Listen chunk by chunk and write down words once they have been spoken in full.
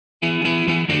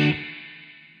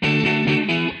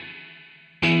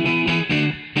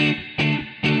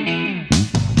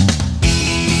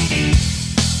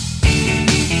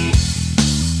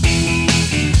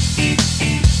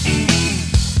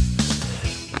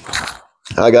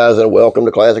Hi guys, and welcome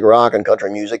to Classic Rock and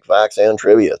Country Music Facts and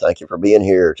Trivia. Thank you for being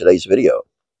here. Today's video: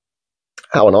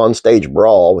 how an onstage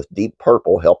brawl with Deep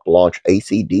Purple helped launch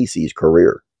AC/DC's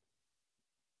career.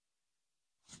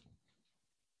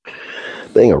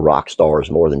 Being a rock star is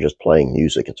more than just playing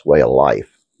music, it's a way of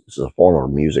life. This is a form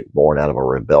of music born out of a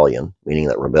rebellion, meaning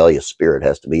that rebellious spirit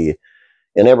has to be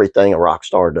in everything a rock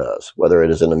star does, whether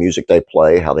it is in the music they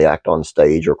play, how they act on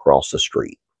stage, or cross the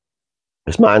street.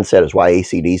 This mindset is why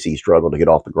AC/DC struggled to get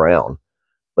off the ground,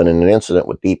 but an incident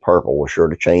with Deep Purple was sure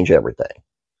to change everything.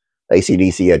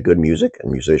 AC/DC had good music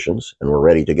and musicians and were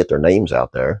ready to get their names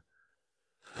out there.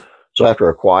 So after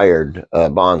acquired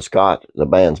Bon Scott, the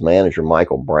band's manager,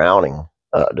 Michael Browning,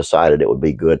 decided it would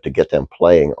be good to get them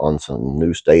playing on some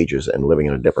new stages and living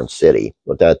in a different city.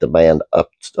 With that, the band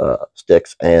upped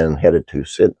sticks and headed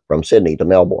from Sydney to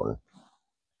Melbourne.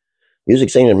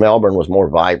 Music scene in Melbourne was more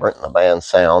vibrant, and the band's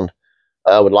sound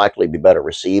would likely be better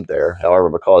received there. However,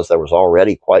 because there was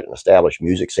already quite an established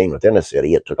music scene within the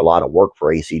city, it took a lot of work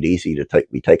for AC/DC to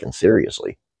be taken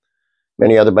seriously.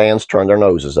 Many other bands turned their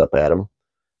noses up at them,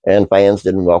 and fans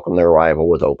didn't welcome their arrival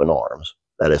with open arms.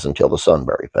 That is until the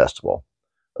Sunbury Festival.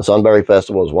 The Sunbury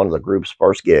Festival was one of the group's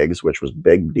first gigs, which was a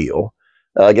big deal,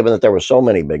 given that there were so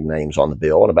many big names on the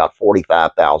bill and about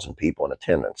 45,000 people in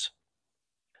attendance.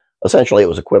 Essentially, it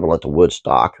was equivalent to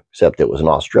Woodstock, except it was in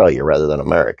Australia rather than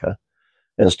America.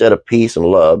 Instead of peace and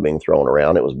love being thrown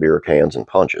around, it was beer cans and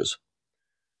punches.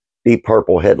 Deep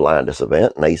Purple headlined this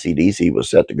event, and AC/DC was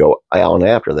set to go on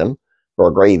after them for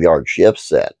a graveyard shift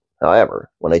set. However,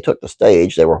 when they took the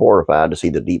stage, they were horrified to see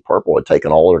that Deep Purple had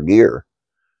taken all their gear.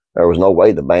 There was no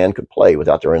way the band could play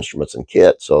without their instruments and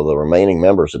kit, so the remaining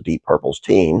members of Deep Purple's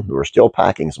team, who were still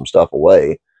packing some stuff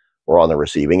away, were on the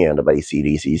receiving end of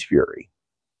AC/DC's fury.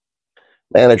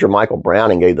 Manager Michael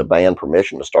Browning gave the band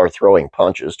permission to start throwing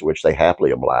punches, to which they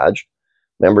happily obliged.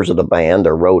 Members of the band,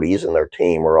 their roadies, and their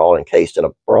team were all encased in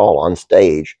a brawl on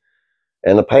stage,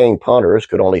 and the paying punters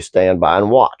could only stand by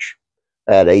and watch.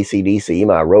 At AC/DC,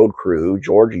 my road crew,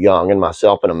 George Young, and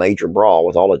myself in a major brawl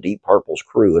with all of Deep Purple's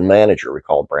crew and manager,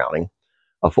 recalled Browning.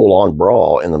 A full-on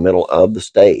brawl in the middle of the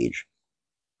stage.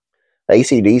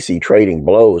 AC/DC trading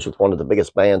blows with one of the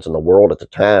biggest bands in the world at the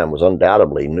time was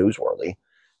undoubtedly newsworthy.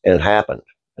 And it happened.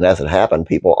 And as it happened,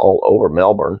 people all over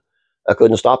Melbourne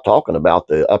couldn't stop talking about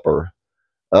the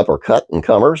uppercut and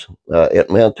comers. It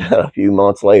meant that a few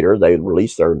months later, they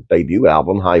released their debut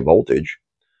album, High Voltage.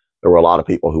 There were a lot of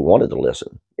people who wanted to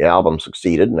listen. The album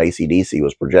succeeded, and AC/DC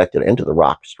was projected into the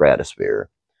rock stratosphere.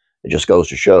 It just goes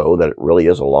to show that it really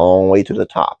is a long way to the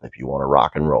top if you want to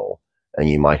rock and roll, and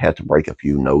you might have to break a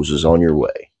few noses on your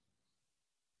way.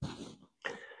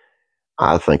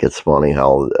 I think it's funny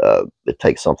how it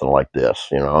takes something like this.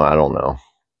 I don't know.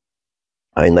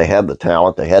 I mean, they had the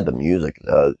talent, they had the music,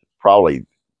 probably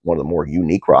one of the more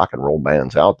unique rock and roll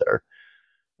bands out there.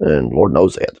 And Lord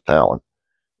knows they had the talent.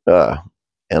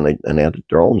 And they had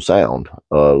their own sound.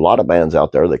 A lot of bands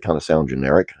out there that kind of sound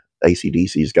generic.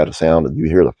 AC/DC's got a sound that you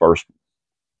hear the first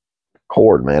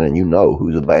chord, man, and you know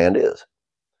who the band is.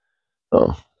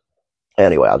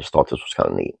 Anyway, I just thought this was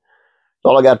kind of neat. That's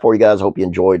all I got for you guys. I hope you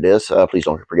enjoyed this. Please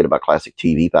don't forget about classic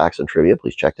TV facts and trivia.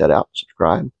 Please check that out.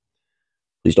 Subscribe.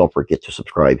 Please don't forget to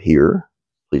subscribe here.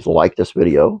 Please like this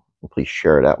video. And please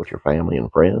share it out with your family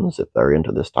and friends if they're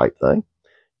into this type thing.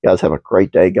 You guys have a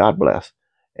great day. God bless.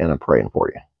 And I'm praying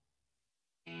for you.